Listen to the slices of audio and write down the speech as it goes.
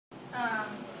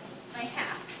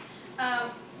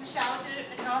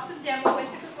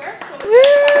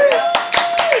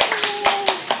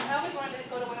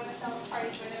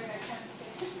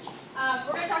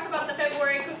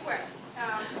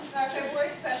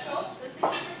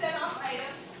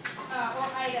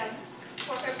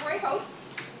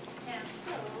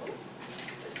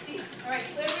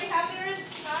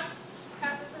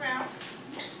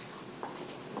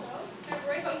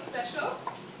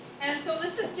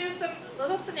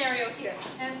little scenario here.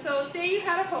 And so say you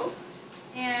had a host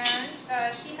and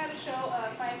she had a show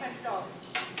of $500.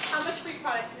 How much free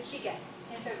products would she get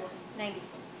in February?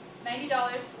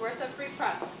 $90 worth of free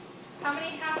products. How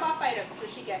many half-off items would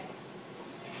she get?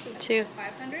 Two.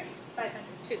 500?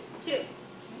 500. Two.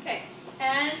 Okay.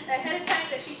 And ahead of time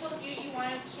that she told you she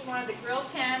wanted the grill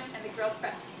pan and the grill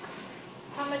press.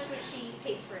 How much would she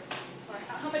pay for it? Or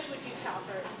how much would you tell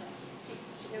her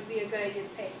it would be a good idea to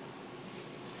pay?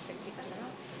 60%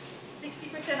 off.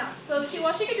 60% off. So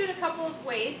she could do it a couple of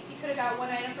ways. She could have got one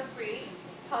item for free.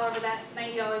 However, that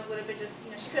 $90 would have been just,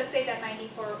 she could have saved that $90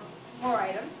 for more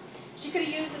items. She could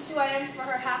have used the 2 items for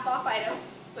her half-off items,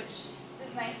 which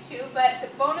is nice too. But the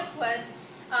bonus was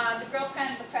the grill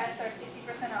pan and the press are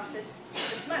 60% off this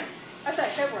month. Oh, sorry,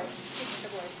 February.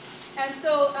 February. And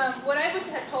so what I would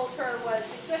have told her was,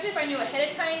 especially if I knew ahead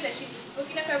of time that she's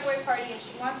booking a February party and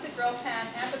she wants the grill pan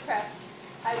and the press,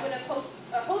 I would have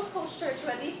coached her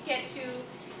to at least get to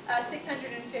 $650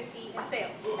 in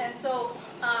sales. And so,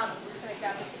 I'm just going to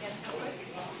grab this again.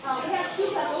 We have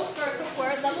 2 levels for our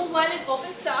cookware. Level 1 is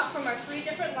open stock from our 3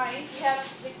 different lines. We have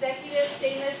executive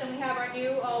stainless and we have our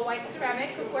new white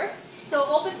ceramic cookware. So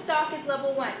open stock is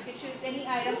level 1. You can choose any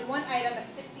item, one item at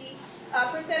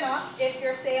 60% off if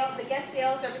the guest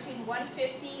sales are between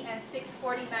 $150 and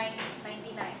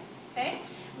 $649.99. Okay.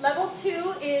 Level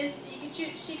 2 is he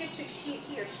or she could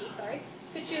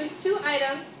choose 2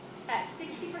 items at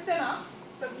 60% off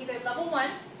from either level 1,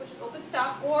 which is open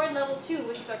stock, or level 2,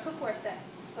 which is our cookware sets.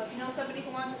 So if you know somebody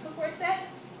who wants a cookware set,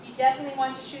 you definitely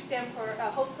want to shoot them for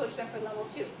host coach them for level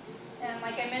 2. And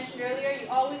like I mentioned earlier, you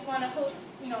always want to host,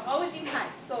 always aim high.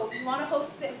 So you want to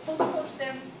host coach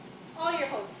them, all your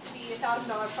hosts, to be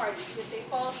 $1,000 parties. If they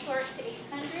fall short to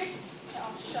 800,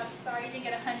 oh shucks, sorry you didn't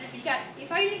get 100.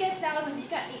 Sorry you didn't get 1,000, you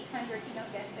got 800. You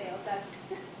don't get sales. That's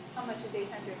how much is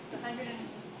 800?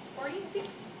 140, I think.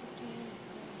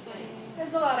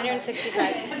 It's a lot. 165.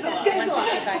 165.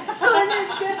 So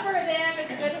it's good for them.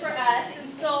 It's good for us. And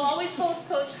so always host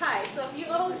coach high. So if you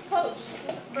always coach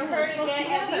for her to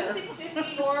get at least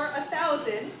 650 or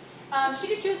 1,000. She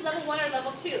could choose level 1 or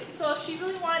level 2. So if she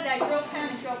really wanted that grill pan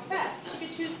and grill press, she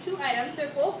could choose 2 items.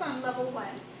 They're both on level 1.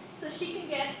 So she can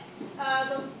get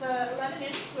the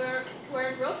 11-inch square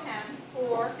grill pan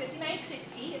for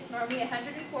 $59.60. It's normally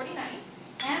 $149.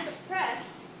 And the press,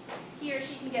 he or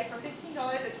she can get for $15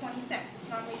 or 20 cents. It's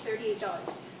normally $38.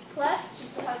 Plus, she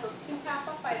still has those 2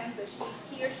 half-off items that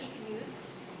he or she can use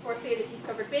for, say, the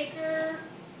deep-covered baker,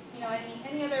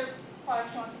 any other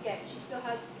product she wants to get.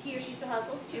 He or she still has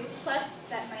those 2, plus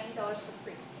that $90 for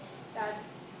free. That's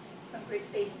some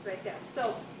great savings right there.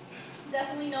 So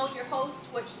definitely know your hosts,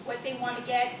 what they want to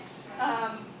get,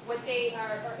 what they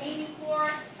are aiming for.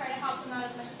 Try to help them out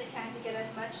as much as they can to get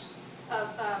as much of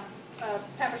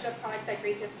Pamper Chef products at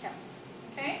great discounts.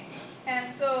 Okay?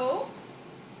 And so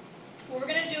what we're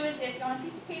going to do is, if on a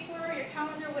piece of paper, your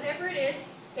calendar, whatever it is,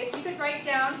 if you could write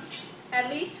down at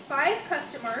least 5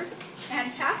 customers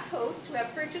and past hosts who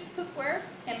have purchased cookware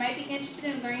and might be interested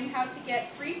in learning how to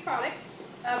get free products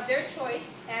of their choice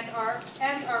and our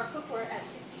cookware at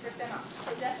 60% off.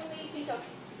 So definitely think of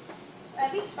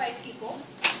at least 5 people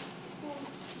who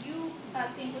you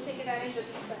think will take advantage of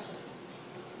these specials.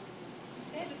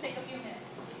 Okay, just take a few minutes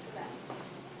for that.